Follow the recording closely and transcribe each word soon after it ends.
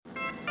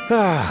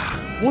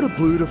Ah, what a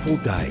beautiful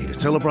day to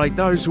celebrate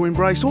those who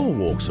embrace all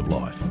walks of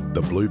life.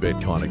 The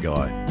Bluebet kind of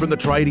guy. From the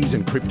tradies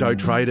and crypto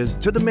traders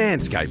to the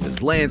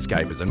manscapers,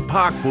 landscapers and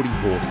park footy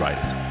fourth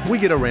graders. We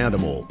get around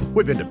them all.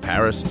 We've been to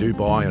Paris,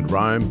 Dubai and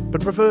Rome, but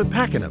prefer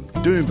Pakenham,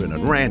 Doomben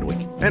and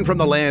Randwick. And from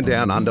the land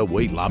down under,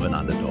 we love an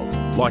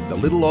underdog. Like the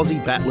little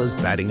Aussie battlers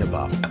batting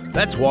above.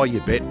 That's why you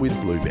bet with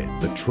Bluebet,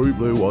 the true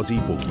blue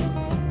Aussie bookie.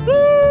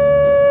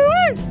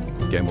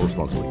 Woo! Gamble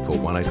responsibly. Call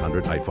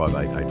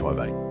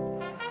 1-800-858-858.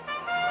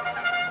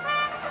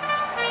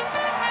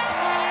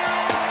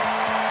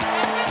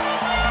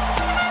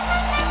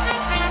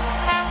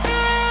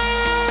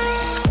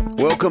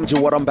 Welcome to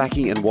What I'm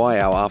Backing and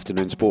Why, our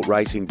afternoon sport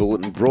racing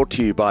bulletin brought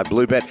to you by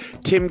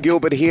Bluebet. Tim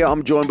Gilbert here.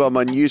 I'm joined by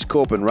my News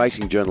Corp and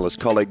racing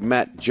journalist colleague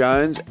Matt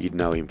Jones. You'd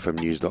know him from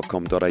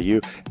news.com.au.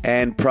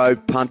 And pro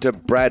punter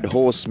Brad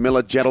Horse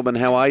Miller. Gentlemen,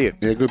 how are you?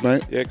 Yeah, good,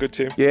 mate. Yeah, good,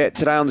 Tim. Yeah,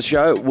 today on the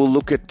show, we'll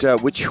look at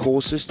which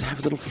horses to have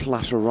a little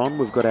flutter on.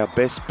 We've got our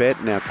best bet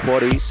and our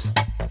quaddies.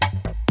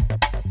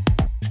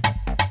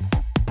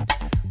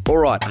 All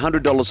right,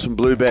 $100 from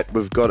Bluebet.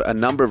 We've got a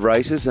number of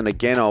races, and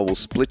again, I will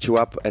split you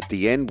up at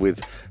the end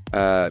with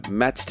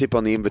Matt's tip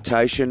on the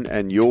Invitation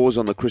and yours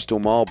on the Crystal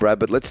Mile, Brad.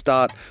 But let's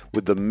start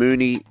with the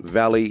Moonee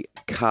Valley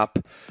Cup,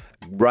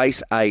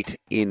 race 8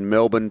 in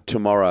Melbourne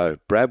tomorrow.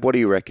 Brad, what do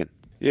you reckon?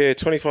 Yeah,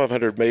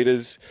 2,500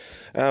 metres.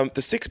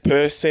 The 6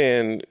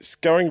 Persan is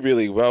going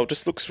really well.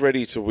 Just looks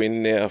ready to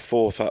win now.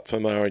 4th up for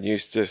Mara and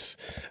Eustace.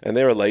 And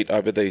they're elite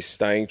over these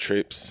staying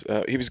trips.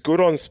 He was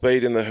good on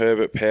speed in the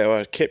Herbert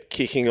Power. Kept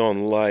kicking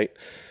on late.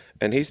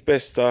 And his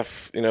best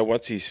stuff,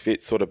 once he's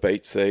fit, sort of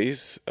beats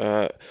these.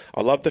 I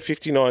love the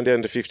 59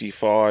 down to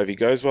 55. He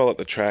goes well at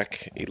the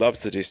track. He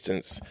loves the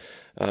distance.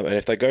 And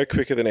if they go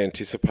quicker than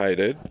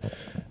anticipated,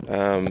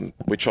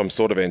 which I'm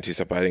sort of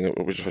anticipating,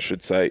 which I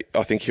should say,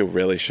 I think he'll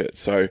relish it.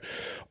 So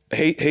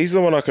he's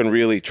the one I can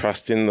really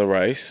trust in the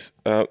race.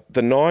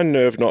 The 9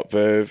 Nerve Not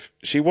Verve,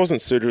 she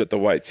wasn't suited at the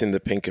weights in the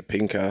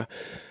Pinka.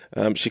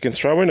 She can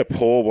throw in a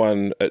poor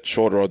one at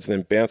shorter odds and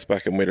then bounce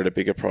back and win at a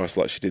bigger price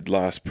like she did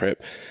last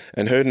prep.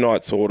 And her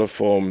Knight's Order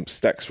form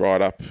stacks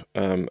right up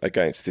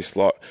against this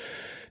lot.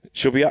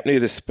 She'll be up near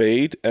the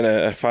speed, and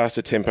a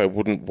faster tempo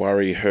wouldn't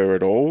worry her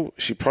at all.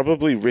 She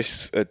probably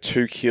risks a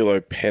 2 kilo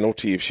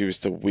penalty if she was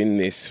to win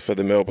this for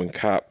the Melbourne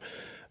Cup.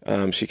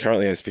 She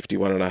currently has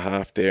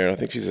 51.5 there, and I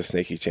think she's a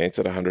sneaky chance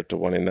at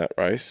 100-1 in that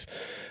race.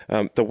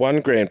 The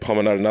 1 Grand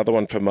Promenade, another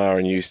one for Mara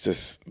and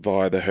Eustace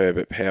via the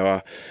Herbert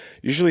Power,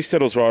 usually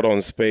settles right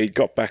on speed,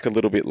 got back a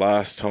little bit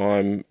last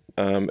time.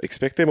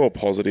 Expect they're more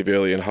positive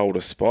early and hold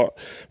a spot.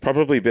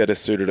 Probably better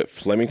suited at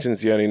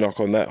Flemington's the only knock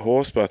on that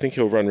horse, but I think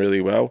he'll run really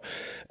well.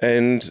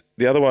 And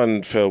the other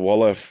one for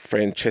Waller,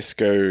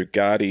 Francesco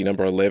Guardi,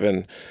 number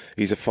 11.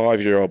 He's a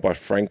 5-year-old by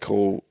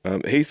Frankel.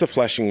 He's the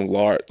flashing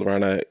light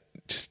runner.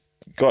 Just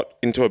got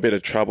into a bit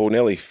of trouble,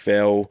 nearly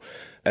fell,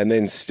 and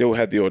then still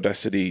had the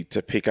audacity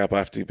to pick up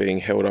after being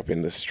held up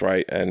in the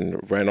straight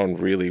and ran on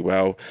really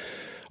well.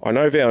 I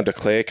know Vow and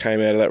Declare came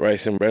out of that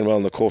race and ran well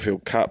in the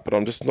Caulfield Cup, but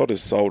I'm just not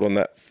as sold on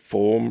that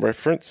form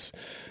reference.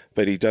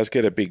 But he does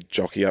get a big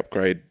jockey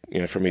upgrade,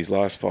 from his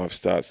last 5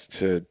 starts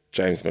to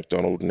James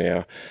McDonald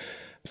now.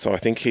 So I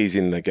think he's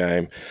in the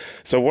game.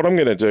 So what I'm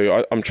going to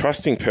do, I'm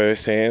trusting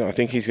Persan. I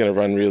think he's going to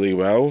run really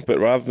well. But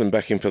rather than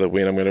back him for the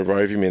win, I'm going to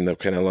rove him in the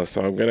Quinella.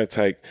 So I'm going to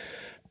take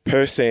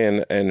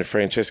Persan and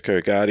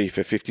Francesco Guardi for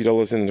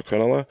 $50 in the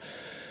Quinella,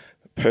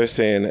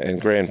 Persan and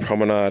Grand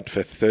Promenade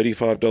for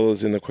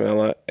 $35 in the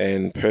Quinella,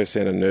 and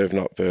Persan and Nerve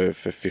Not Verve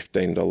for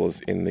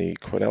 $15 in the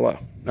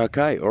Quinella.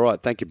 Okay, all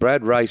right. Thank you,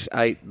 Brad. Race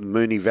 8,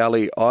 Moonee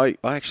Valley. I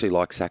actually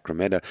like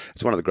Sacramento.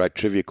 It's one of the great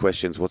trivia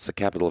questions. What's the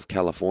capital of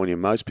California?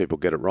 Most people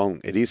get it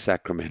wrong. It is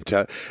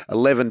Sacramento.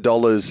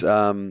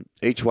 $11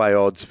 each way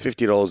odds,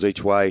 $50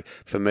 each way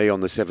for me on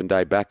the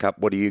 7-day backup.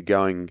 What are you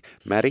going,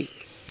 Matty?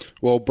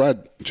 Well,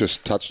 Brad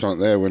just touched on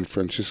it there when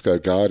Francesco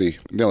Guardi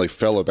nearly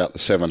fell about the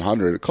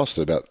 700. It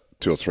costed about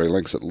 2 or 3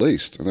 lengths at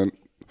least. And then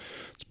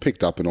it's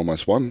picked up and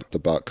almost won the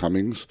Bart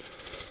Cummings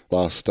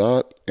last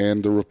start.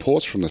 And the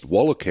reports from the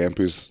Waller camp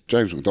is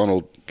James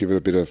McDonald gave it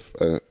a bit of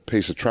a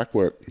piece of track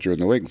work during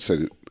the week and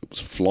said it was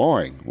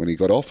flying when he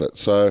got off it.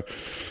 So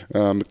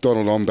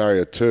McDonald on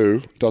barrier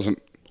 2 doesn't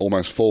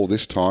almost fall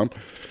this time.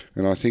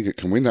 And I think it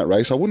can win that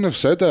race. I wouldn't have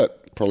said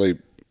that probably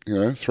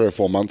 3 or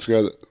 4 months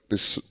ago that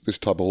this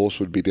type of horse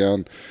would be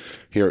down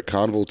here at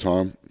carnival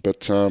time.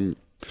 But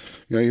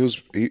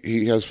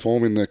he has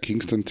form in the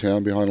Kingston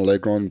town behind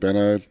Allegron,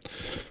 Benno,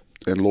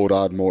 and Lord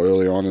Ardmore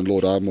early on, and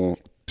Lord Ardmore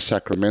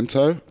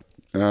Sacramento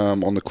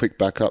on the quick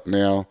backup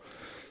now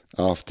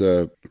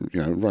after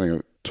running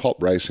a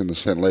top race in the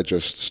St. Ledger.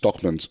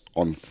 Stockman's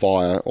on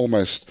fire,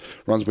 almost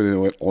runs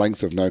within a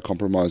length of no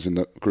compromise in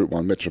the Group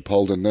 1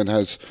 Metropolitan, then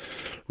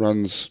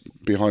runs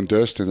behind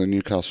Durst in the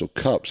Newcastle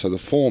Cup. So the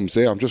form's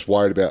there. I'm just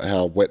worried about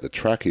how wet the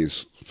track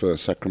is for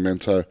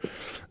Sacramento.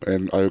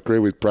 And I agree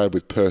with Brad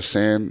with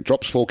Persan.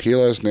 Drops 4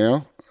 kilos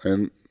now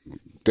and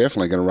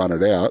definitely going to run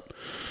it out.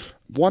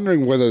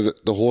 wondering whether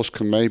the horse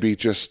can maybe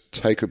just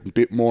take a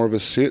bit more of a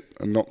sit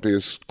and not be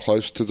as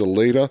close to the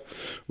leader.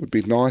 Would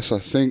be nice, I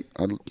think.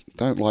 I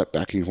don't like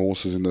backing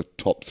horses in the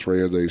top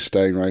 3 of these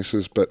staying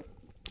races, but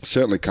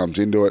certainly comes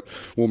into it,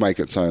 will make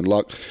its own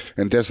luck.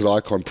 And Desert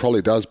Icon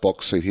probably does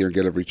box seat here and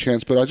get every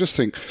chance. But I just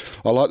think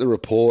I like the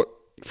report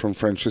from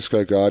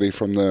Francisco Guardi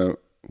from the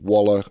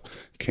Waller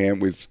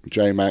camp with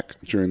J-Mac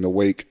during the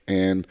week,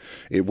 and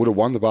it would have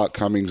won the Bart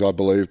Cummings, I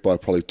believe, by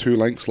probably 2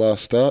 lengths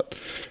last start,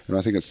 and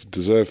I think it's a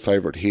deserved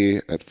favourite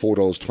here at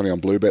 $4.20 on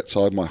Blue Bet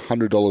side. My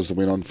 $100 to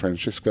win on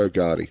Francisco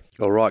Guardi.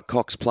 All right,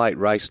 Cox Plate,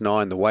 race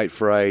 9, the Weight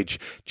for Age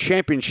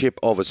Championship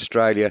of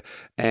Australia.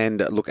 And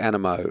look,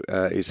 Animo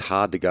is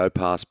hard to go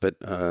past, but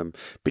a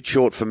bit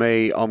short for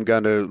me. I'm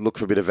going to look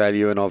for a bit of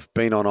value, and I've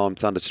been on I'm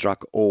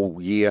Thunderstruck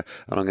all year,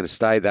 and I'm going to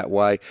stay that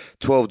way.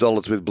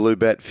 $12 with Blue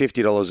Bet,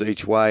 $50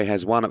 each way.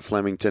 Has won at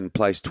Flemington,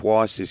 placed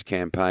twice this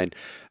campaign.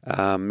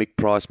 Mick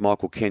Price,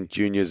 Michael Kent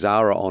Jr.,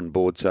 Zara on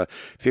board. So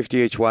 50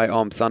 each way.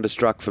 I'm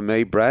Thunderstruck for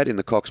me, Brad, in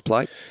the Cox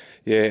Plate.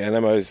 Yeah,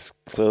 Animo's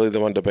clearly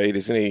the one to beat,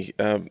 isn't he?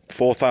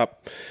 4th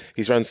up,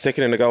 he's run 2nd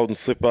in a Golden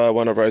Slipper,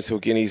 won a Rosehill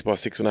Guineas by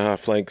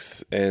 6.5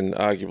 lengths, and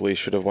arguably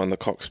should have won the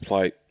Cox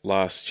Plate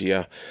last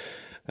year.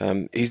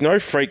 He's no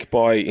freak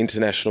by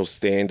international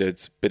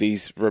standards, but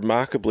he's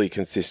remarkably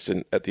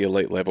consistent at the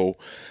elite level,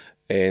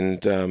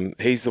 and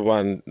he's the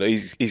one.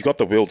 He's got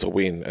the will to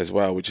win as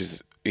well, which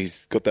is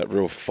he's got that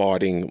real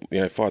fighting,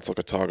 fights like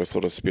a tiger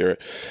sort of spirit.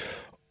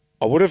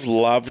 I would have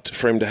loved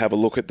for him to have a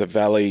look at the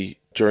Valley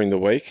during the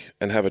week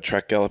and have a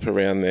track gallop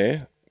around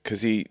there,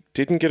 because he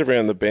didn't get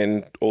around the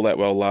bend all that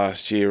well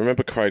last year.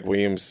 Remember, Craig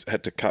Williams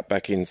had to cut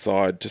back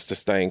inside just to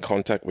stay in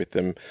contact with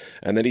them,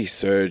 and then he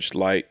surged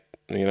late,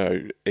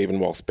 even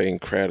whilst being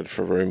crowded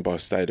for room by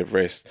State of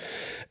Rest.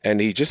 And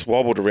he just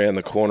wobbled around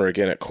the corner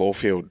again at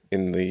Caulfield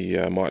in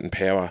the Might and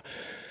Power.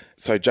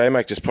 So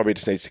J-Mac just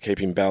needs to keep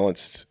him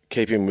balanced,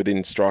 keep him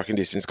within striking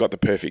distance, got the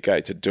perfect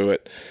gate to do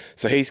it.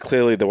 So he's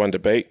clearly the one to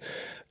beat.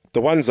 The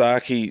one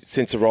Zaki,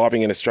 since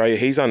arriving in Australia,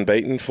 he's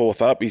unbeaten,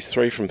 4th up. He's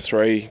 3 from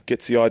 3,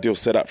 gets the ideal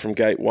setup from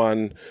gate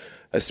 1,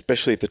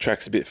 especially if the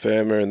track's a bit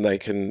firmer and they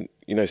can,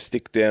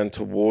 stick down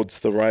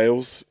towards the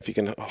rails. If you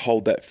can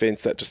hold that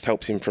fence, that just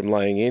helps him from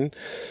laying in.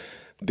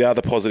 The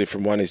other positive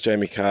from 1 is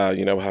Jamie Carr,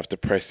 will have to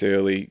press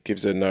early,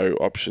 gives her no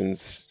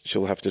options.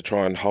 She'll have to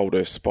try and hold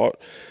her spot.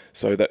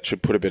 So that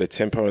should put a bit of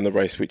tempo in the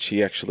race, which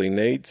he actually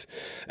needs.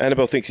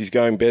 Annabelle thinks he's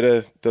going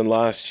better than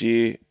last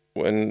year,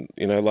 when,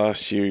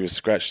 last year he was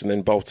scratched and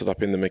then bolted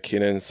up in the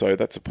McKinnon. So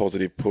that's a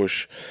positive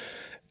push.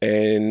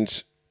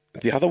 And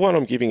the other one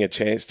I'm giving a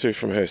chance to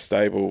from her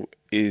stable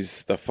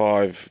is the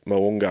 5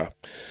 Mo'unga.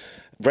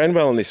 Ran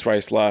well in this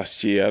race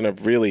last year in a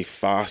really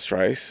fast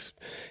race.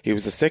 He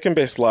was the second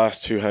best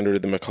last 200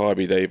 of the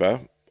Maccabi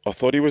Diva. I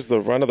thought he was the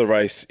run of the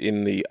race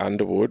in the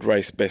Underwood,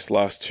 race best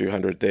last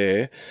 200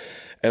 there.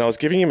 And I was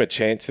giving him a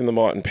chance in the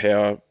Might and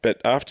Power, but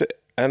after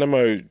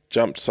Animo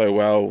jumped so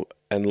well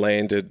and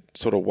landed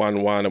sort of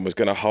 1-1 and was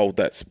going to hold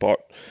that spot,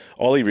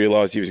 Ollie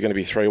realised he was going to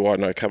be 3 wide,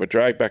 no cover,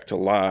 dragged back to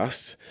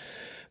last.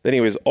 Then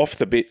he was off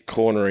the bit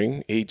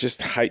cornering. He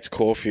just hates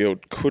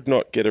Caulfield, could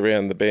not get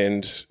around the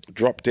bend,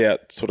 dropped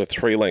out sort of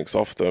 3 lengths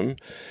off them.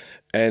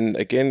 And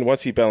again,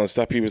 once he balanced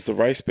up, he was the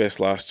race best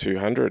last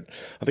 200.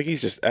 I think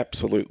he's just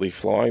absolutely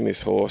flying,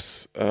 this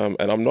horse, and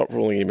I'm not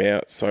ruling him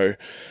out. So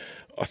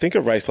I think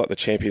a race like the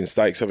Champion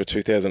Stakes over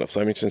 2,000 at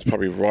Flemington is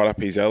probably right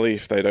up his alley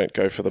if they don't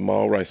go for the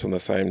mile race on the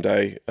same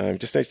day.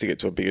 Just needs to get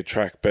to a bigger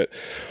track.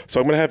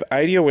 So I'm going to have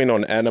 80 a win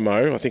on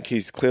Animo. I think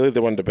he's clearly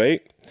the one to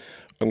beat.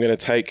 I'm going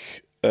to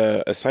take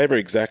a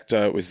Sabre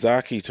Exacta with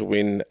Zaki to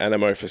win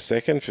Animo for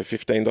second for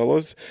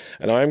 $15.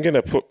 And I am going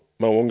to put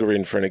Mo'unga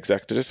in for an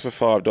Exacta just for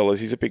 $5.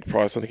 He's a big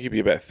price. I think he'd be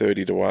about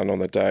 30 to 1 on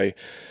the day.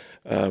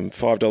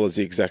 $5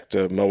 the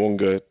Exacta,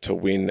 Mo'unga to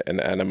win, and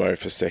Animo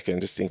for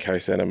second, just in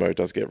case Animo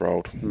does get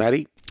rolled.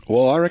 Matty?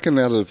 Well, I reckon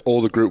out of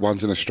all the Group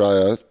 1s in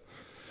Australia,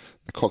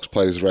 the Cox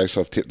Plate is the race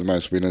I've tipped the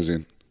most winners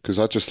in. Because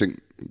I just think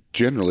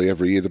generally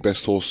every year the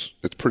best horse,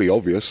 it's pretty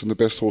obvious, and the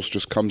best horse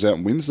just comes out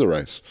and wins the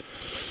race.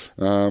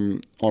 On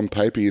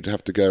paper, you'd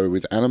have to go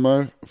with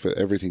Animo for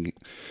everything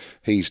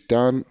he's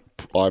done.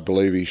 I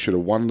believe he should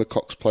have won the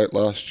Cox Plate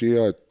last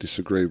year. I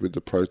disagree with the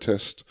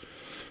protest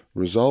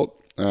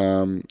result.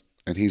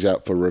 And he's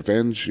out for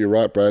revenge. You're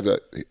right, Brad.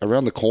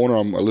 Around the corner,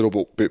 I'm a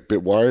little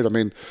bit worried. I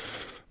mean,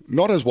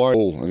 not as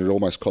worried, and it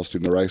almost cost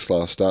him the race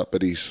last start,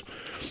 but his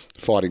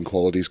fighting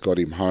qualities got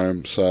him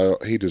home, so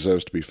he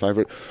deserves to be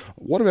favourite.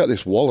 What about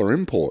this Waller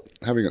Import,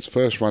 having its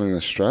first run in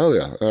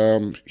Australia?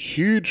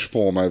 Huge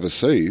form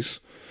overseas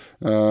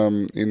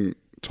in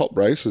top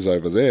races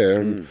over there,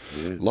 and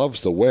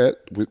loves the wet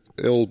with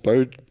El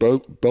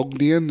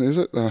Bogdian, is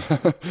it?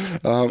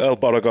 El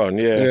Bodegon,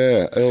 yeah.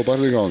 Yeah, El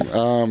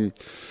Bodegon.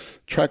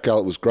 Track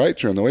gallop was great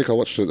during the week. I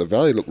watched it at the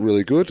Valley. Looked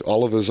really good.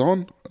 Oliver's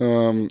on.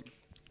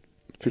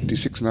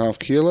 56.5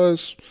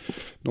 kilos.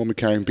 Normally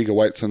carrying bigger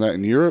weights than that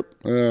in Europe.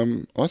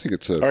 I think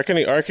it's I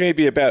reckon he'd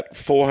be about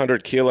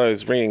 400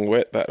 kilos ringing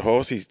wet, that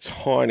horse. He's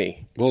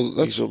tiny. Well,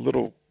 he's a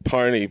little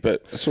pony.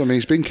 But that's what I mean.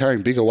 He's been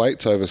carrying bigger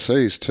weights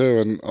overseas too,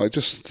 and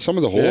some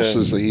of the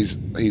horses that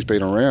he's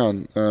been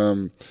around,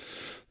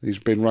 he's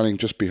been running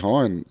just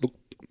behind. Look,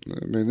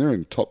 I mean, they're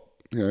in top,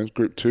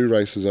 Group 2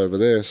 races over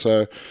there.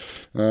 So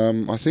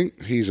I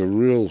think he's a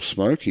real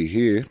smoky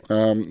here.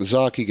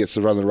 Zaki gets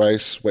to run the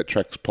race. Wet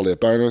Track's probably a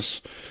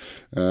bonus.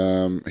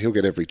 He'll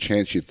get every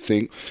chance you'd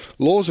think.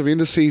 Laws of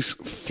Indices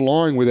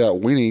flying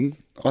without winning.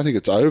 I think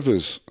it's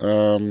overs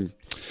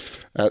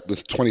at the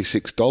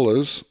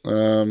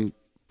 $26.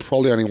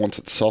 Probably only wants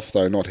it soft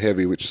though, not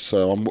heavy,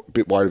 so I'm a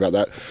bit worried about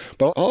that.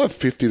 But I'll have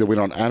 50 to win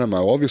on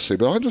Animo, obviously.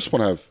 But I just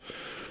want to have.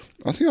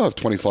 I think I have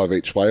 25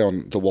 each way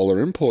on the Waller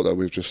Import that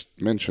we've just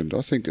mentioned.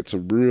 I think it's a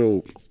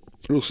real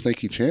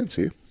sneaky chance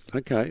here.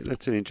 Okay,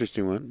 that's an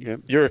interesting one. Yeah.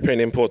 European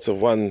Imports have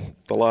won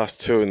the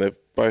last two, and they've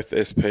both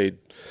SP'd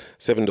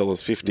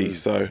 $7.50.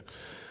 So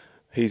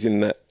he's in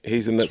that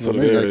sort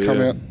of area. They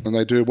come out and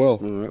they do well.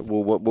 All right,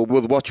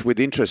 we'll watch with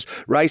interest.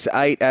 Race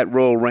 8 at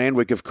Royal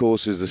Randwick, of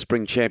course, is the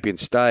Spring Champion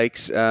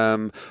Stakes.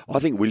 I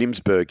think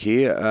Williamsburg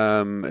here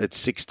at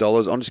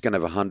 $6. I'm just going to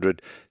have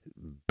 100.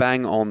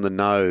 Bang on the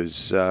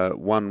nose.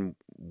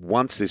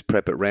 Once this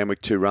prep at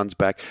Randwick, 2 runs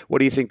back. What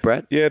do you think,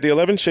 Brad? Yeah, the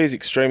 11 She's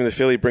Extreme, the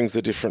filly brings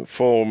a different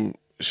form.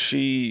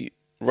 She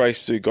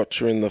raced who got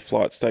you in the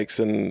Flight Stakes,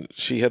 and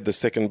she had the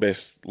second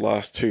best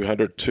last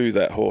 200 to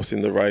that horse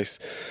in the race.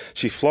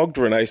 She flogged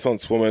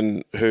Renaissance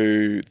Woman,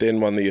 who then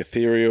won the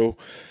Ethereal,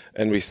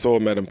 and we saw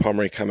Madame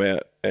Pommery come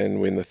out and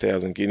win the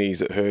 1,000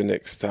 guineas at her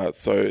next start.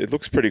 So it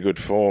looks pretty good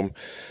form.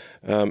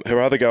 Her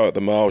other go at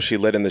the mile, she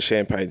led in the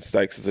Champagne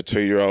Stakes as a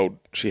 2-year-old.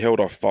 She held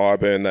off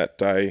Fireburn that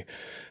day,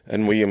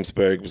 and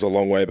Williamsburg was a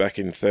long way back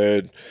in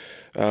third.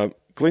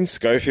 Glenn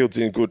Schofield's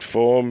in good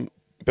form,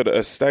 but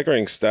a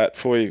staggering stat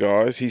for you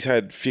guys. He's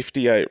had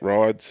 58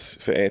 rides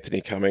for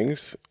Anthony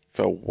Cummings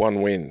for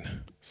 1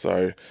 win.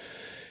 So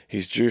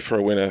he's due for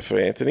a winner for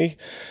Anthony.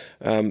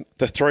 The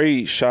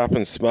 3 Sharp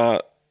and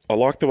Smart, I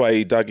like the way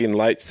he dug in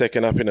late,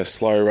 second up in a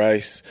slow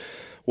race.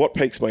 What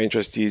piques my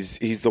interest is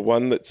he's the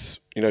one that's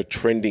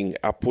trending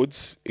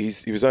upwards.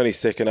 He was only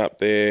second up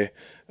there.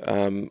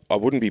 I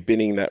wouldn't be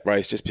binning that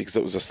race just because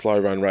it was a slow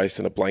run race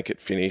and a blanket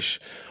finish.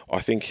 I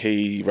think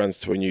he runs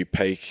to a new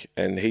peak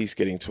and he's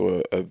getting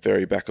to a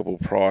very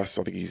backable price.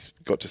 I think he's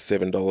got to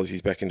 $7.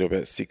 He's back into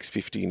about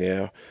 $6.50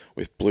 now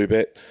with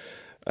Bluebet.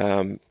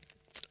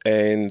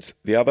 And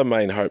the other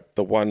main hope,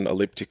 the 1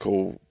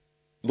 Elliptical,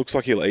 looks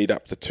like he'll eat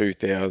up to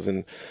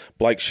 2,000.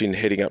 Blake Shin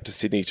heading up to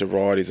Sydney to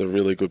ride is a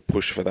really good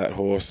push for that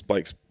horse.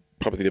 Blake's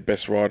probably the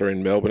best rider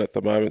in Melbourne at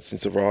the moment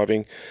since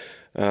arriving.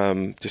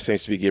 Just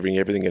seems to be giving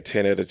everything a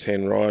 10 out of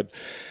 10 ride.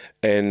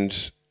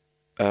 And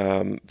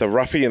the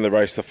roughie in the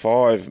race, the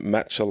 5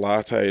 Matcha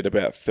Latte at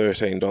about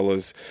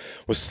 $13,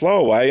 was slow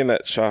away in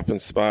that Sharp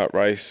and Smart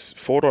race.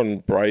 Fought on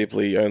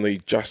bravely, only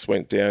just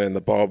went down in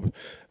the bob.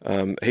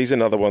 He's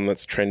another one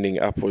that's trending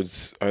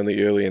upwards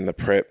only early in the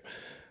prep.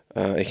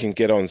 He can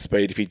get on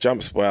speed. If he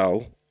jumps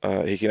well,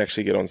 he can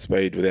actually get on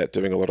speed without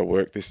doing a lot of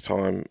work this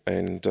time,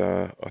 and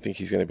I think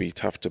he's going to be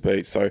tough to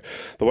beat. So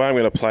the way I'm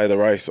going to play the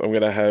race, I'm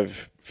going to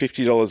have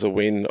 $50 a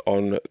win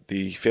on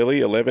the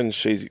filly, 11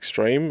 She's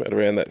Extreme at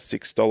around that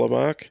 $6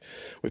 mark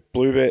with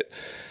Bluebet.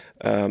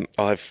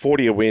 I'll have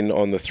 40 a win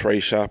on the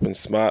 3 Sharp and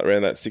Smart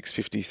around that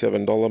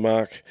 $6.57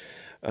 mark.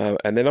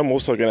 And then I'm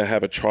also going to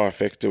have a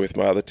trifecta with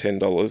my other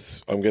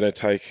 $10. I'm going to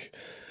take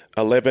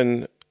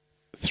 11,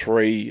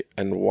 3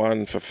 and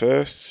 1 for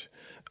first,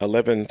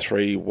 11,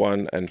 3,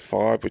 1 and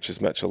 5, which is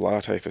Matcha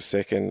Latte for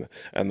second,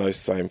 and those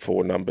same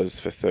 4 numbers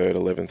for third,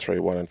 11, 3,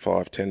 1 and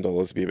 5, $10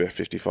 would be about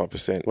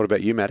 55%. What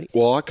about you, Matty?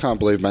 Well, I can't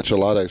believe Matcha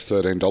Latte is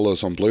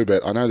 $13 on Bluebet.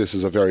 I know this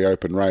is a very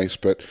open race,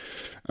 but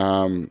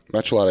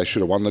Matcha Latte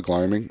should have won the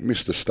Gloaming,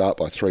 missed the start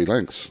by 3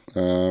 lengths,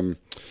 and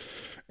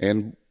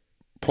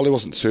probably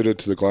wasn't suited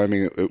to the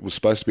Gloaming. It was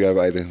supposed to be over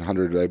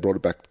 1,800. They brought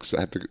it back because it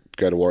had to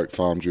go to Warwick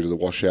Farm due to the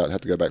washout. It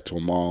had to go back to a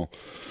mile.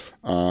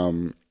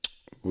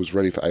 Was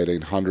ready for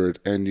 1,800,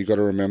 and you got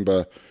to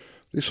remember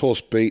this horse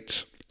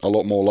beat A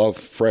Lot More Love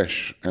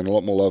fresh, and A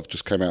Lot More Love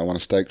just came out and won a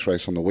stakes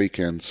race on the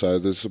weekend, so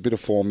there's a bit of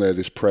form there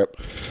this prep.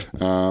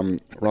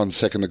 Runs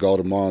second to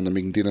Golden Mile in the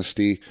Ming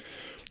Dynasty.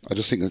 I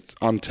just think it's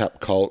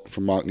untapped colt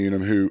from Mark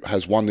Newnham, who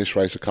has won this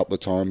race a couple of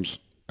times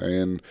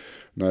and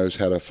knows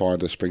how to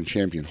find a spring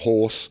champion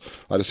horse.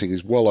 I just think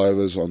he's well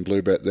overs on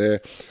Bluebet there.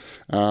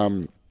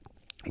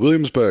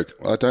 Williamsburg,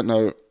 I don't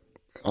know.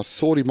 I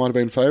thought he might have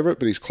been favourite,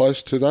 but he's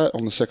close to that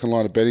on the second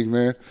line of betting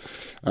there.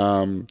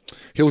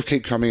 He'll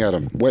keep coming at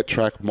him. Wet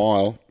Track,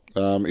 mile.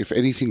 If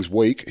anything's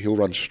weak, he'll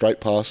run straight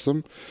past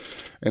them.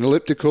 And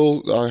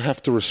Elliptical, I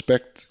have to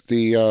respect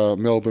the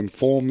Melbourne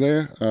form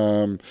there.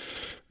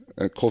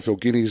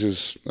 Caulfield Guineas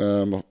is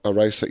a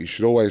race that you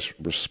should always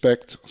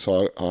respect.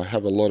 So I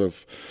have a lot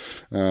of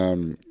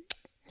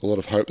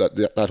hope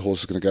that horse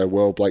is going to go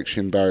well. Blake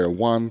Shin Barrier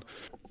 1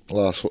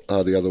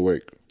 the other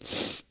week.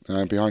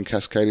 Behind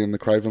Cascadian and the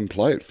Craven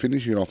Plate,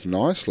 finishing off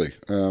nicely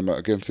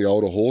against the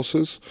older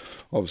horses.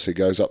 Obviously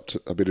goes up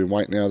to a bit in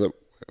weight now that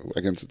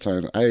against its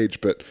own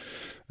age, but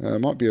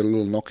might be a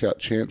little knockout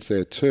chance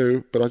there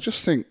too. But I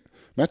just think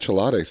Matcha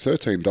Latte,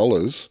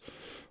 $13.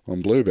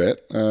 on Bluebet,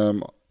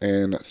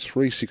 and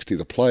 $3.60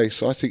 the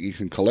place. I think you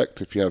can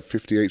collect if you have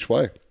 50 each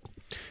way.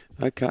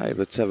 Okay,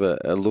 let's have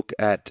a look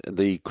at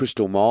the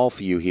Crystal Mile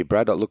for you here,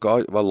 Brad. Look,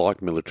 I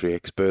like Military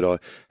Expert. I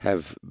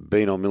have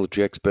been on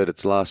Military Expert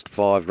its last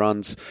 5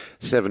 runs,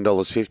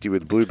 $7.50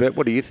 with Bluebet.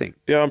 What do you think?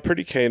 Yeah, I'm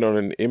pretty keen on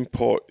an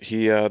import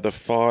here. The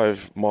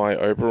 5, My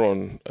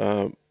Oberon,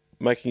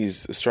 making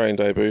his Australian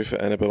debut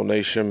for Annabelle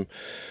Neesham.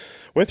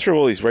 Went through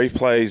all his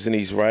replays and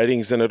his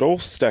ratings, and it all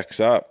stacks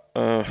up.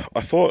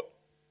 I thought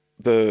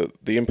the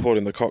import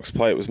in the Cox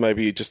Plate was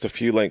maybe just a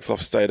few lengths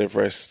off State of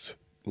Rest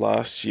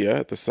last year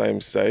at the same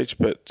stage,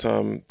 but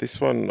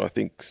this one I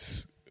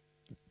think's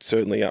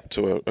certainly up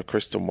to a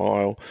Crystal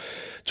Mile.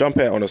 Jump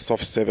out on a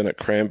soft 7 at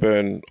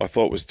Cranbourne I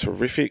thought was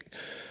terrific.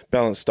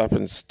 Balanced up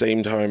and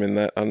steamed home in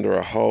that under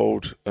a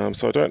hold.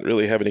 So I don't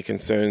really have any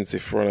concerns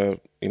if we're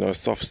on a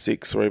soft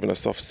 6 or even a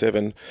soft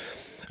 7.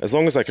 As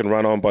long as they can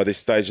run on by this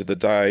stage of the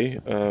day,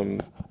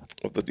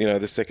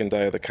 the second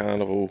day of the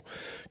carnival,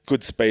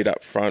 good speed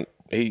up front.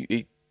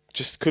 He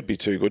just could be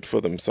too good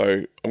for them. So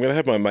I'm going to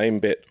have my main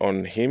bet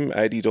on him,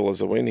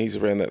 $80 a win. He's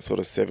around that sort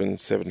of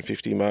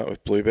 $7.50 mark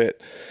with Bluebet.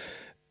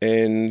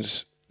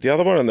 And the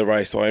other one in the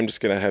race I am just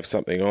going to have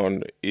something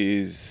on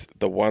is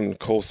the 1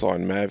 Call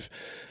Sign Mav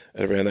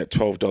at around that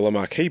 $12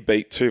 mark. He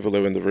beat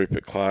Tuvalu in the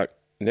Rupert Clark,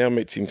 now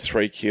meets him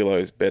 3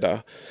 kilos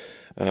better.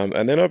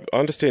 And then I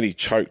understand he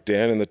choked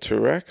down in the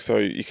Toorak, so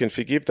you can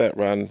forgive that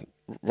run.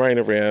 Rain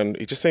around,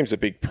 he just seems a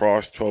big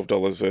price,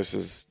 $12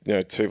 versus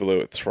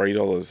Tuvalu at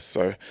 $3.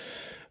 So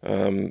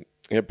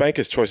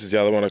Banker's Choice is the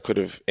other one I could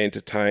have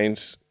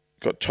entertained.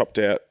 Got chopped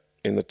out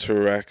in the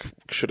Toorak,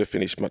 should have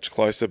finished much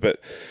closer, but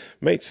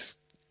meets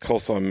Call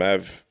Sign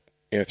Mav,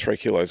 3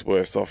 kilos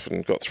worse off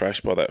and got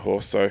thrashed by that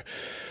horse. So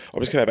I'm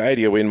just going to have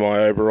 80 a win, My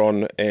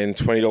Oberon, and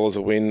 $20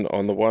 a win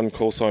on the 1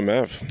 Call Sign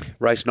Mav.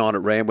 Race 9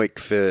 at Randwick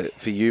for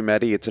you,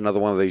 Matty. It's another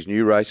one of these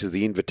new races,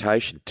 the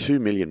Invitation,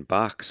 $2 million.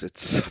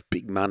 It's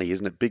big money,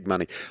 isn't it? Big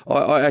money.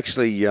 I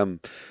actually, I'm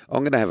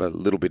going to have a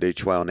little bit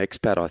each way on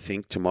Expat, I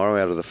think, tomorrow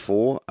out of the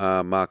 4,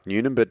 Mark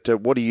Noonan. But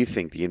what do you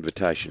think, the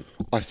Invitation?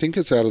 I think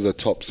it's out of the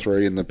top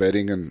 3 in the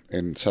betting and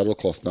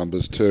saddlecloth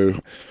numbers too.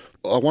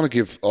 I want to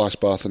give Ice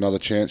Bath another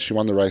chance. She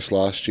won the race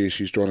last year.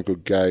 She's drawn a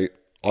good gate.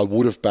 I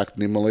would have backed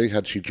Nimmerly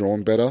had she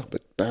drawn better,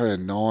 but barrier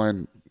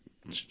 9,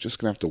 she's just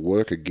going to have to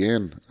work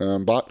again.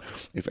 But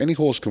if any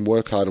horse can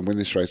work hard and win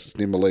this race, it's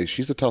Nimmerly.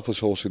 She's the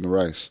toughest horse in the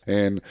race.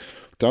 And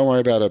don't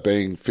worry about her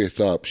being 5th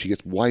up. She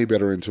gets way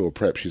better into a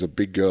prep. She's a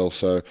big girl,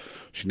 so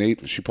she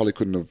probably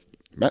couldn't have...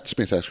 Matt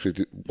Smith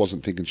actually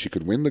wasn't thinking she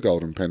could win the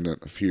Golden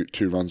Pendant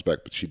 2 runs back,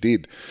 but she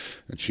did.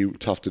 And she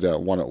toughed it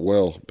out, won it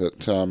well.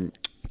 But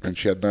and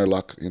she had no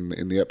luck in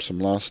the Epsom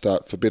last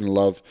start. Forbidden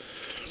Love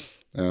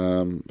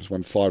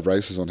won 5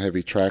 races on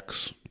heavy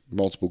tracks,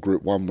 multiple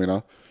Group 1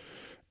 winner.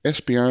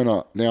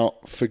 Espiona, now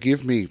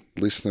forgive me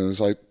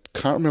listeners, I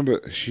can't remember,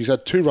 she's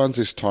had 2 runs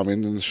this time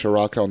in the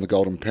Shirako and the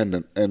Golden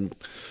Pendant, and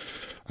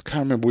I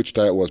can't remember which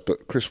day it was,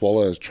 but Chris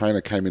Waller, his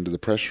trainer, came into the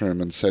press room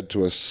and said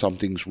to us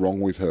something's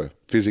wrong with her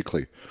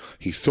physically.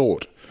 He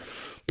thought,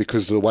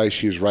 because of the way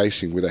she was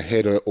racing with her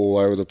head all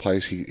over the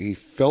place, he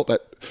felt that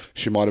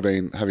she might have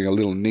been having a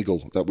little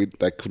niggle that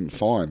they couldn't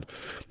find.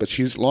 But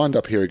she's lined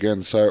up here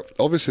again, so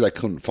obviously they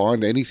couldn't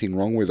find anything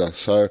wrong with her.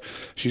 So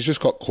she's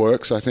just got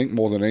quirks, I think,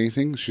 more than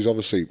anything. She's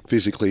obviously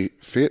physically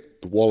fit.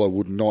 Waller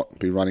would not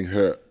be running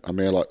her a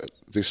mare like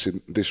this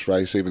in this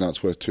race, even though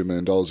it's worth $2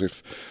 million,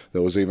 if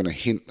there was even a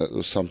hint that there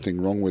was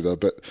something wrong with her.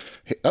 But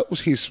that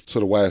was his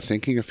sort of way of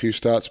thinking a few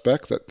starts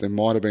back, that there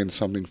might have been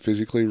something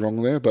physically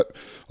wrong there. But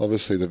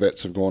obviously the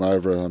vets have gone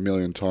over a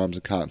million times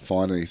and can't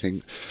find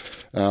anything.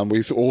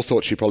 We all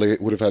thought she probably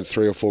would have had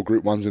 3 or 4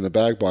 Group 1s in the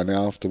bag by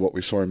now after what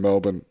we saw in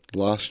Melbourne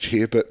last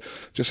year, but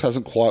just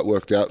hasn't quite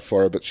worked out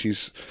for her. But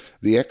she's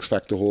the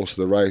X-Factor horse of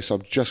the race. I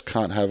just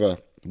can't have her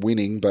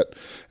winning, but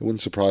it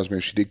wouldn't surprise me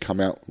if she did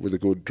come out with a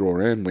good draw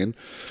and win.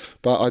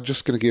 But I'm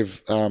just going to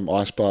give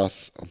Ice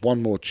Bath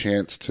one more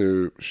chance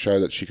to show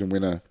that she can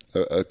win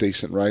a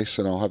decent race,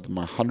 and I'll have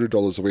my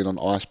 $100 a win on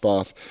Ice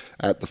Bath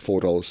at the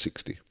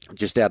 $4.60.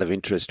 Just out of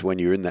interest, when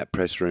you're in that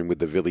press room with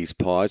the Villiers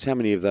pies, how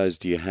many of those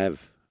do you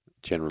have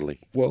generally?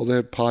 Well,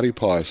 they're party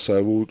pies,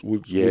 so we'll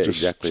just...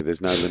 exactly.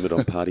 There's no limit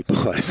on party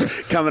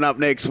pies. Coming up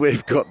next,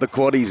 we've got the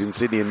Quaddies in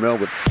Sydney and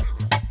Melbourne.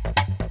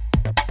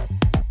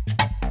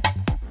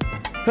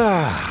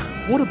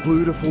 What a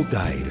beautiful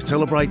day to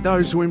celebrate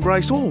those who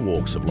embrace all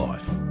walks of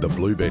life. The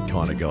Bluebet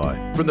kind of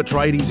guy. From the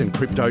tradies and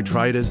crypto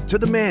traders to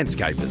the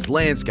manscapers,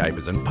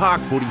 landscapers and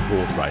Park Footy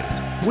fourth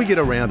graders. We get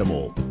around them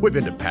all. We've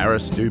been to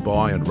Paris,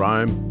 Dubai and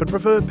Rome, but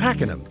prefer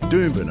Pakenham,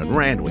 Doomben and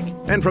Randwick.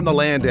 And from the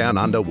land down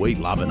under, we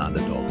love an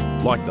underdog.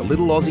 Like the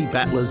little Aussie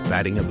battlers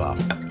batting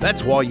above.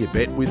 That's why you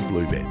bet with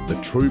Bluebet, the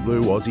true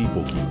blue Aussie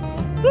bookie.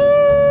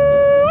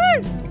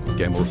 Woo!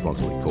 Gamble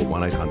responsibly. Call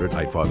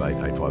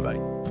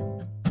 1-800-858-858.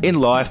 In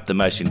life, the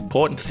most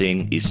important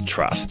thing is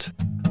trust.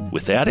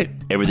 Without it,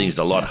 everything is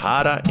a lot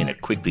harder in a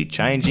quickly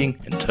changing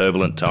and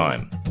turbulent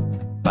time.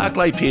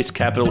 Barclay Pierce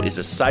Capital is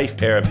a safe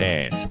pair of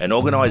hands, an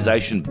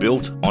organisation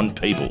built on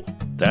people.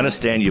 They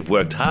understand you've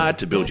worked hard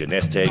to build your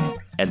nest egg,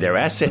 and their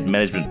asset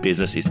management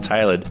business is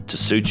tailored to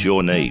suit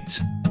your needs.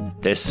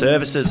 Their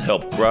services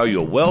help grow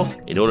your wealth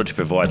in order to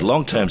provide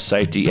long-term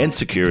safety and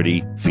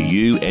security for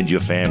you and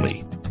your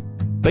family.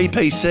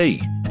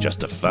 BPC,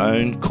 just a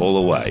phone call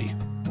away.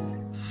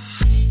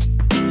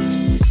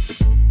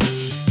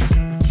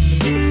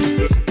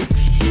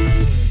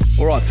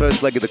 All right,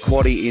 first leg of the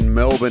quaddie in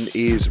Melbourne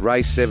is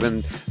race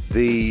 7,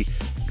 the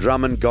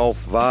Drummond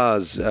Golf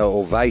Vase,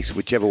 or Vase,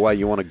 whichever way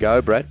you want to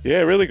go, Brad. Yeah,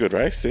 really good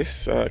race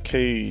this.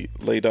 Key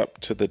lead up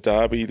to the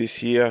Derby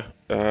this year.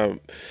 The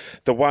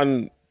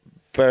one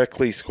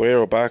Berkeley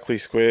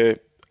Square,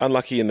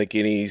 unlucky in the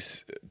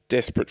Guineas,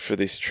 desperate for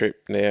this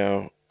trip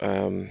now.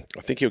 I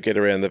think he'll get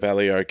around the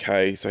Valley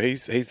okay. So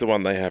he's the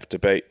one they have to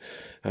beat.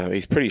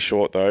 He's pretty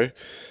short though.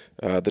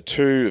 The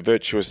 2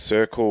 Virtuous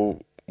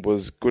Circle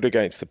was good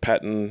against the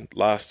pattern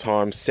last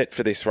time, set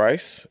for this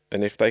race,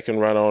 and if they can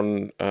run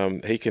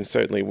on, he can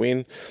certainly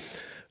win.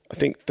 I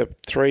think the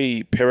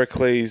 3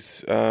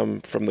 Pericles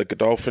from the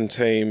Godolphin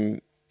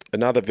team,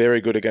 another very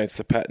good against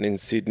the pattern in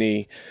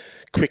Sydney.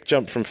 Quick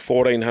jump from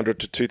 1400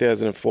 to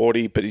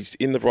 2040, but he's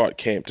in the right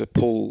camp to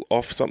pull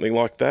off something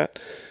like that.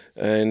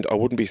 And I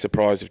wouldn't be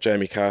surprised if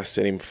Jamie Carr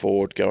sent him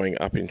forward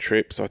going up in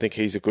trip. So I think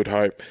he's a good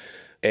hope.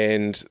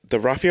 And the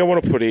roughie I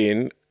want to put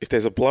in, if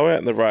there's a blowout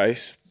in the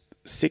race,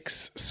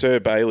 6 Sir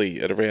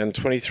Bailey at around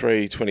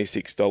 $23,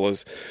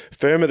 $26.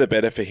 Firmer the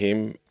better for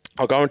him.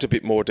 I'll go into a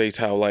bit more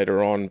detail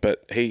later on,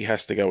 but he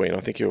has to go in. I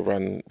think he'll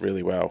run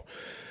really well.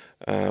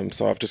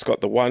 So I've just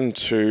got the 1,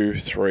 2,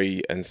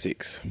 3 and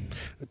 6.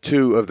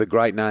 2 of the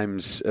great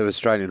names of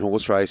Australian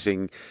horse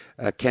racing,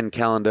 Ken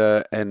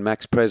Callender and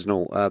Max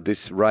Presnell.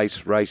 This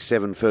race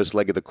 7, first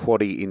leg of the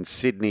quaddie in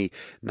Sydney,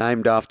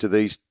 named after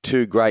these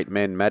 2 great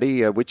men.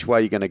 Matty, which way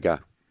are you going to go?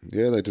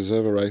 Yeah, they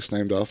deserve a race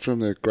named after them.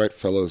 They're great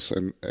fellas.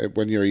 And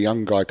when you're a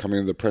young guy coming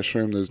into the press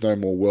room, there's no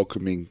more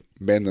welcoming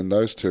men than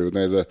those 2. And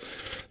they're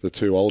the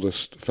 2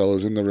 oldest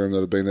fellas in the room that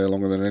have been there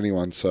longer than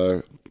anyone.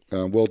 So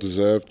well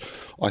deserved.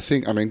 I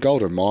think,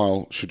 Golden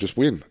Mile should just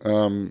win.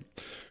 You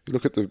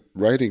look at the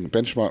rating,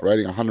 benchmark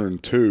rating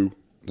 102.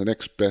 The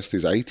next best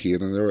is 80,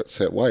 and they're at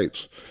set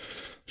weights.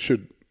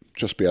 Should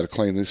just be able to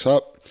clean this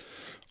up.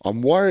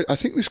 I'm worried. I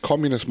think this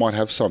Communist might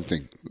have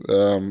something.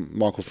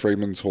 Michael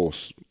Freeman's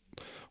horse.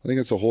 I think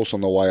it's a horse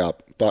on the way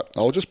up. But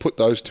I'll just put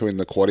those 2 in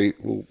the quaddie.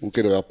 We'll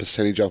get our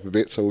percentage up a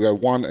bit. So we'll go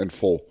 1 and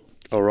 4.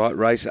 All right,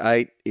 race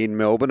 8 in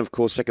Melbourne. Of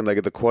course, second leg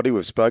of the quaddie.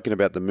 We've spoken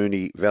about the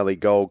Moonee Valley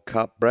Gold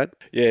Cup, Brad.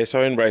 Yeah,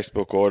 so in race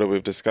book order,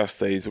 we've discussed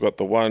these. We've got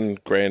the 1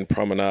 Grand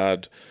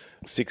Promenade,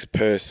 6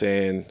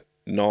 Persan,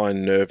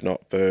 9 Nerve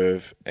Not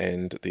Verve,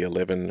 and the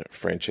 11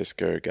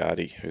 Francesco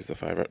Guardi, who's the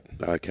favourite.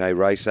 Okay,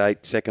 race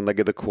 8, second leg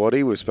of the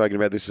quaddie. We've spoken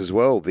about this as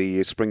well,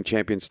 the Spring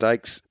Champion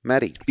Stakes.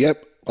 Matty.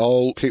 Yep.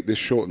 I'll keep this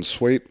short and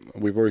sweet.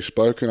 We've already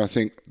spoken. I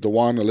think the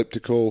 1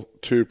 Elliptical,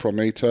 2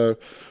 Prometo,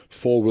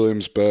 4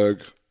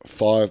 Williamsburg,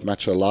 5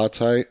 Matcha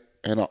Latte,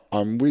 and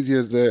I'm with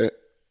you there.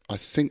 I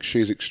think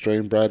She's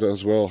Extreme, Brad,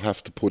 as well.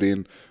 Have to put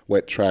in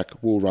Wet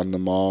Track, will run the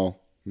mile,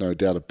 no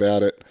doubt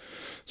about it.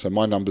 So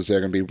my numbers there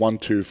are going to be 1,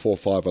 2, 4,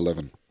 5,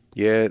 11.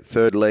 Yeah,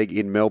 third leg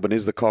in Melbourne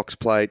is the Cox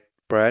Plate,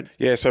 Brad.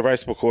 Yeah, so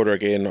racebook order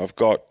again. I've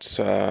got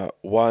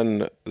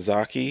 1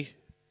 Zaki,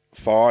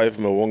 5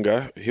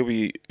 Moonga. He'll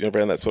be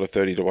around that sort of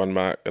 30 to 1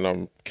 mark, and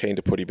I'm keen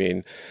to put him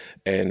in.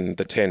 And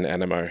the 10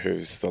 Animo,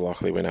 who's the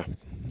likely winner.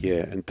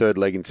 Yeah, and third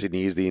leg in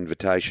Sydney is the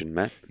Invitation,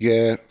 Matt.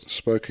 Yeah,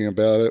 spoken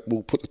about it.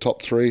 We'll put the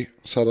top 3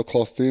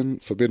 saddlecloth in.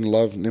 Forbidden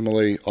Love,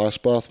 Nimmerley, Ice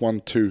Bath,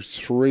 1, 2,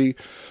 3.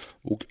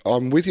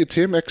 I'm with you,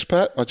 Tim.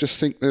 Expat. I just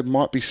think there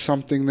might be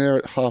something there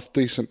at half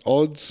decent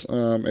odds.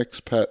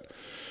 Expat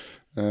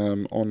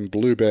on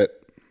Bluebet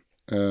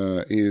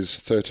is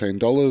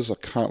 $13.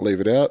 I can't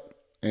leave it out.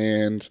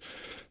 And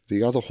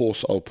the other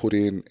horse I'll put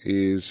in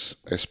is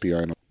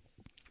Espiona.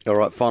 All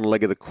right, final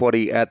leg of the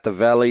quaddie at the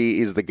Valley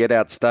is the Get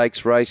Out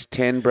Stakes, race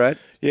 10, Brad.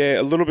 Yeah,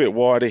 a little bit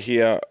wider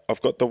here.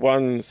 I've got the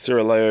 1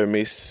 Cirileo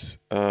Miss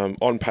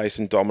on pace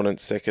and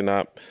dominant, second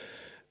up.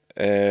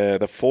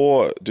 The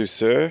 4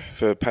 Douceur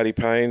for Paddy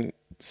Payne.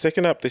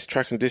 Second up, this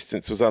track and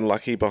distance was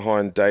unlucky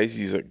behind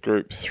Daisy's at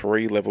Group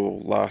 3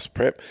 level last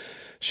prep.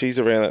 She's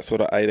around that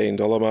sort of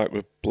 $18 mark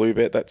with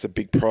Bluebet. That's a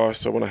big price,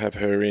 so I want to have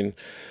her in.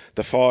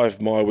 The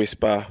 5 My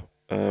Whisper.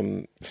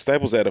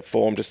 Stable's out of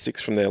form, just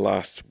 6 from their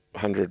last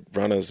 100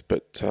 runners,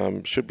 but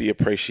should be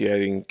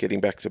appreciating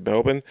getting back to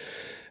Melbourne.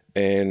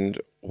 And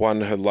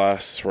won her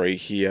last 3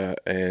 here,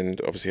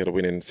 and obviously had a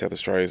win in South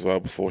Australia as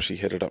well before she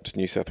headed up to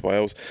New South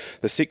Wales.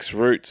 The 6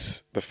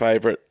 Roots, the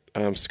favourite,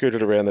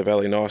 scooted around the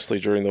Valley nicely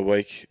during the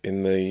week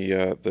in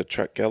the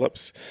track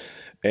gallops.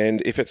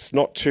 And if it's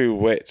not too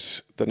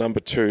wet, the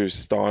number 2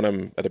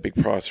 Steinem at a big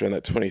price around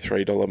that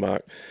 $23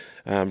 mark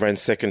ran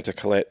second to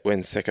Colette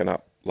when second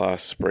up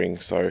last spring,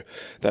 so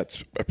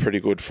that's a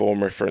pretty good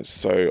form reference.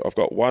 So I've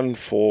got 1,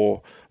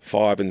 4,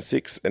 5 and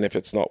 6, and if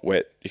it's not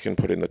wet, you can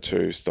put in the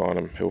 2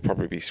 Steinem. He'll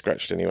probably be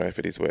scratched anyway if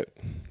it is wet.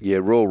 Yeah,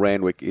 Royal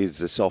Randwick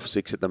is a soft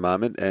 6 at the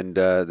moment, and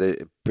they're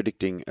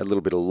predicting a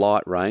little bit of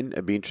light rain.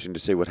 It'd be interesting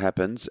to see what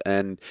happens.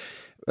 And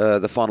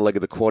the final leg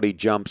of the quaddie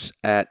jumps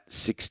at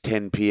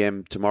 6:10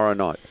 p.m. tomorrow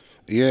night.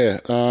 Yeah,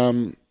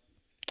 I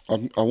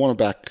want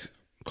to back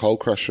Coal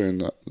Crusher in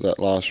that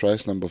last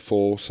race, number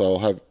 4, so I'll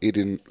have it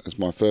in as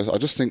my first. I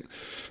just think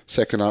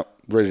second up,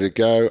 ready to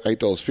go,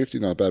 $8.50,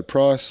 not a bad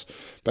price.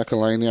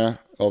 Bacalania,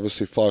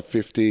 obviously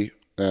 $5.50.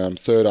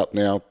 Third up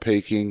now,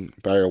 Peking,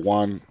 Barrier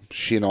 1,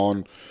 Shin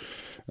On,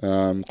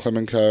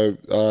 Clemenco,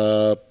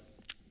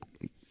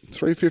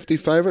 $3.50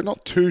 favourite.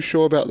 Not too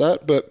sure about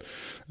that, but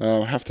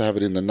have to have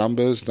it in the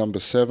numbers, number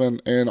 7.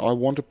 And I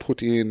want to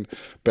put in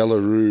Bella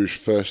Rouge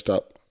first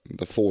up,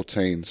 the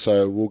 14.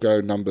 So we'll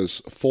go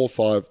numbers 4,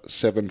 5,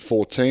 7,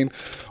 14.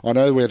 I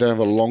know we don't have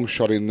a long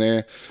shot in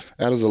there.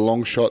 Out of the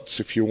long shots,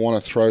 if you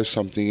want to throw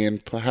something in,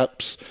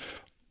 perhaps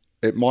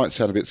it might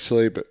sound a bit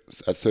silly, but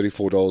at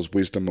 $34,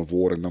 Wisdom of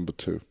Water, number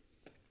 2.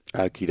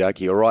 Okie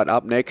dokie. All right,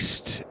 up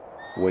next,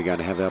 we're going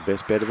to have our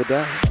best bet of the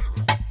day.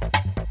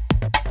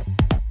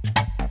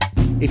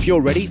 If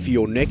you're ready for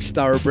your next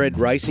thoroughbred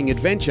racing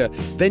adventure,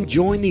 then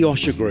join the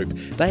Osher Group.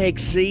 They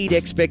exceed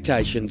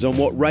expectations on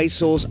what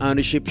racehorse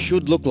ownership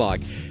should look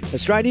like.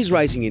 Australia's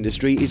racing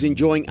industry is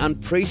enjoying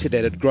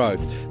unprecedented growth.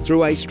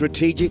 Through a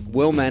strategic,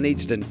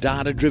 well-managed and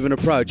data-driven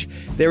approach,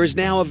 there is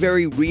now a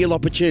very real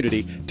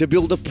opportunity to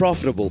build a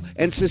profitable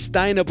and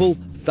sustainable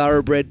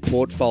thoroughbred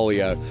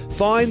portfolio.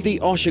 Find the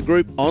Osher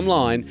Group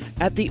online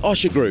at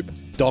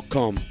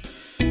theoshergroup.com.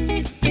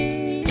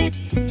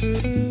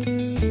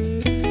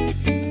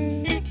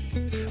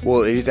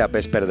 Well, it is our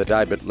best bet of the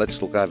day, but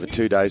let's look over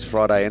 2 days,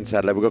 Friday and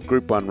Saturday. We've got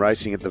Group 1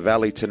 racing at the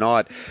Valley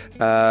tonight.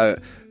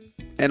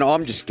 And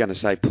I'm just going to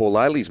say Paul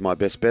Ailey's my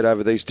best bet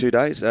over these 2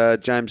 days.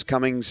 James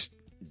Cummings,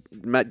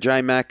 Matt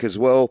J. Mack as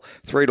well,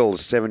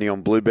 $3.70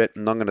 on Bluebet.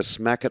 And I'm going to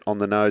smack it on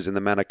the nose in the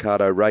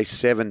Manikato. Race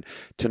 7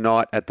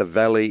 tonight at the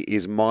Valley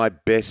is my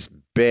best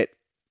bet.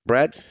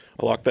 Brad?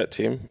 I like that,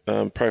 Tim.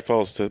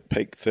 Profiles to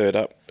peak third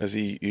up, as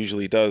he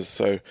usually does,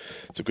 so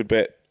it's a good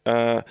bet.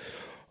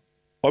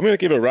 I'm going to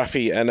give a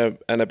roughie and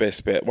a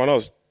best bet. One I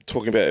was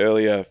talking about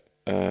earlier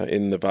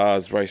in the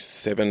Vars, race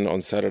 7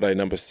 on Saturday,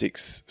 number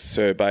 6,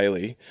 Sir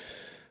Bailey.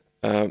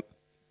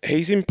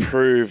 He's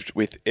improved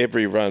with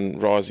every run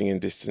rising in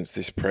distance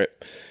this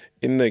prep.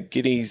 In the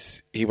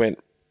Guineas, he went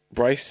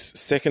race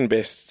second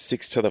best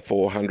 6 to the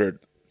 400,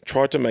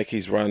 tried to make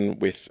his run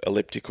with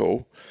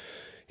elliptical.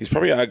 He's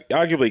probably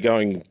arguably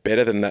going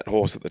better than that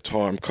horse at the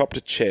time. Copped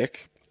a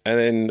check and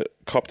then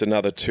copped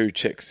another 2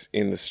 checks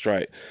in the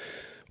straight.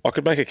 I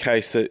could make a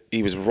case that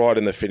he was right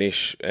in the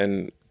finish,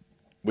 and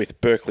with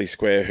Berkeley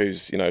Square,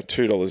 who's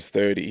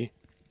 $2.30,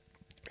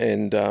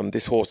 and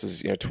this horse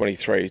is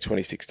 $23,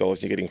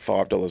 $26. You're getting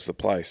 $5 a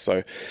place.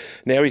 So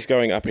now he's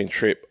going up in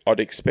trip. I'd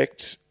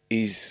expect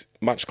he's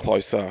much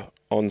closer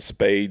on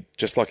speed,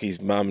 just like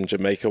his mum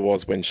Jamaica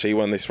was when she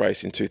won this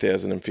race in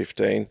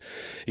 2015.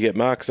 You get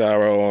Mark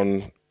Zaro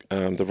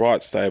on the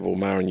right stable,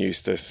 Maren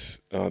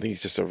Eustace. I think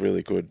he's just a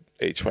really good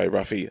each-way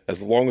roughie,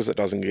 as long as it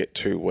doesn't get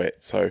too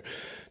wet. So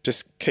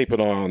just keep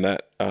an eye on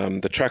that.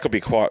 The track will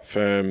be quite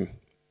firm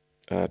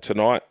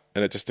tonight,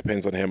 and it just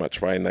depends on how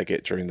much rain they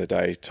get during the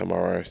day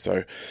tomorrow.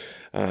 So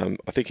I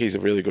think he's a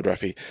really good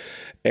roughie.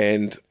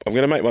 And I'm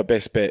going to make my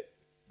best bet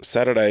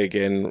Saturday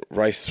again,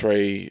 race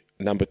 3,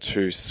 number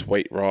 2,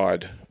 Sweet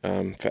Ride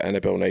for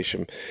Annabelle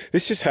Neesham.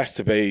 This just has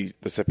to be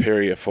the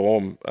superior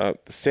form.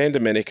 San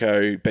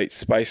Domenico beat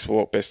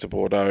Spacewalk, Best of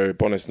Bordeaux,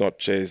 Buenos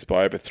Noches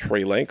by over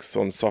 3 lengths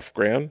on soft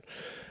ground.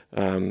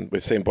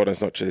 We've seen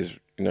Buenos Noches,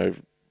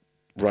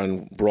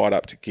 run right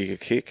up to Giga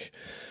Kick,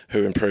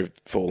 who improved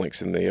 4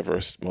 lengths in the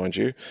Everest, mind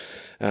you.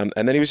 And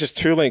then he was just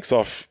 2 lengths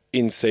off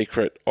in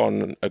secret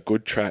on a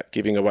good track,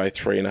 giving away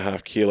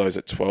 3.5 kilos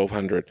at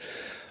 1,200.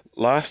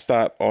 Last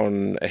start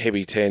on a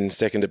heavy 10,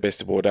 second to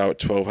Best of Bordeaux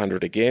at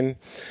 1,200 again.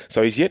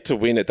 So he's yet to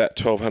win at that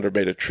 1,200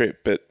 metre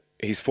trip, but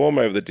his form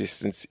over the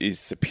distance is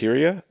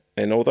superior.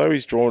 And although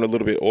he's drawn a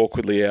little bit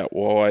awkwardly out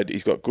wide,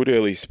 he's got good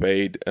early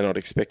speed, and I'd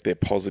expect they're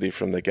positive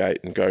from the gate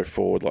and go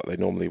forward like they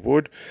normally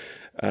would.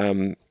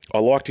 I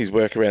liked his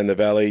work around the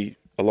Valley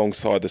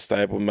alongside the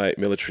stablemate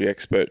Military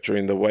Expert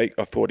during the week.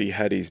 I thought he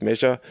had his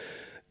measure.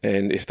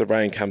 And if the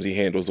rain comes, he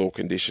handles all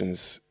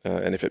conditions.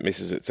 And if it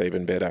misses, it's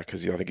even better,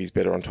 because I think he's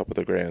better on top of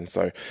the ground.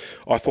 So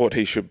I thought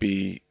he should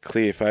be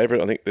clear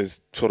favourite. I think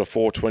there's sort of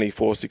 420,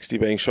 460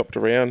 being shopped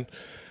around.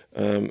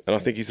 And I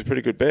think he's a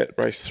pretty good bet.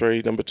 Race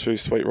 3, number 2,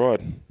 Sweet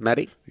Ride.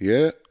 Matty?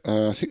 Yeah,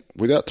 I think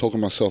without talking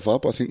myself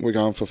up, I think we're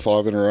going for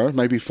 5 in a row,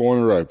 maybe 4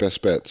 in a row,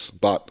 best bets.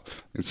 But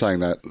in saying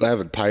that, they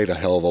haven't paid a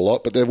hell of a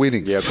lot, but they're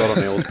winning. Yeah, I got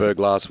on Ellsberg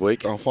last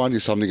week. I'll find you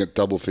something at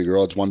double figure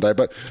odds one day.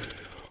 But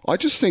I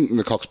just think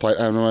the Cox Plate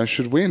Animal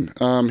should win.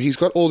 He's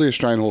got all the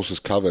Australian horses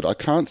covered. I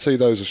can't see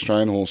those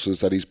Australian horses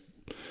that he's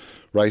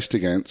raced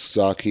against,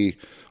 Zaki,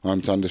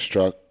 I'm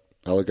Thunderstruck,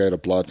 Alligator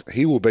Blood.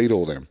 He will beat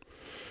all them.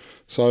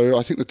 So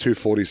I think the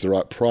 240 is the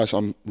right price.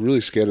 I'm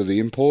really scared of the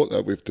import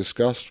that we've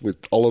discussed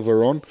with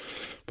Oliver on.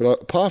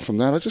 But apart from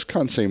that, I just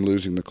can't see him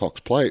losing the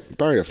Cox Plate.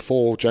 Barrier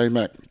 4,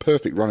 J-Mac,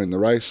 perfect run in the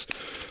race.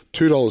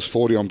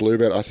 $2.40 on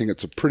Bluebet. I think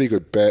it's a pretty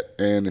good bet.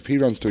 And if he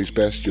runs to his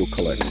best, you'll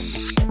collect.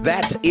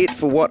 That's it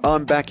for what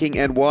I'm backing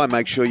and why.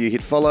 Make sure you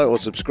hit follow or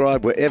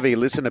subscribe wherever you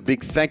listen. A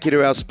big thank you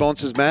to our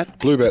sponsors, Matt.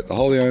 Bluebet, the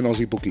wholly owned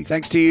Aussie bookie.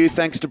 Thanks to you.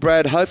 Thanks to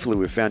Brad. Hopefully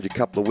we've found you a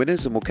couple of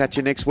winners and we'll catch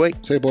you next week.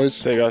 See you, boys.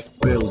 See you guys.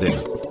 Building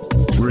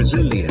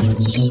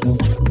Resilience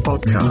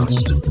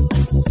Podcast.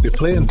 They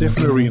play in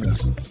different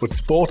arenas, but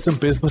sports and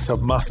business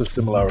have massive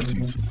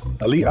similarities.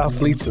 Elite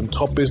athletes and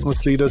top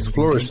business leaders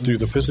flourish through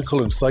the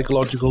physical and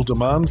psychological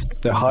demands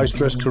their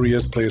high-stress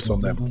careers place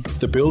on them.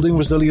 The Building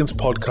Resilience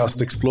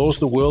podcast explores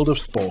the world of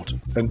sport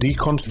and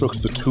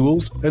deconstructs the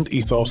tools and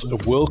ethos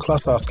of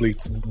world-class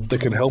athletes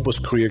that can help us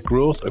create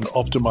growth and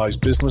optimize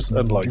business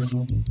and life.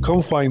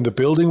 Come find the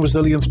Building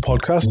Resilience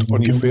podcast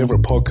on your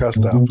favorite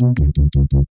podcast app.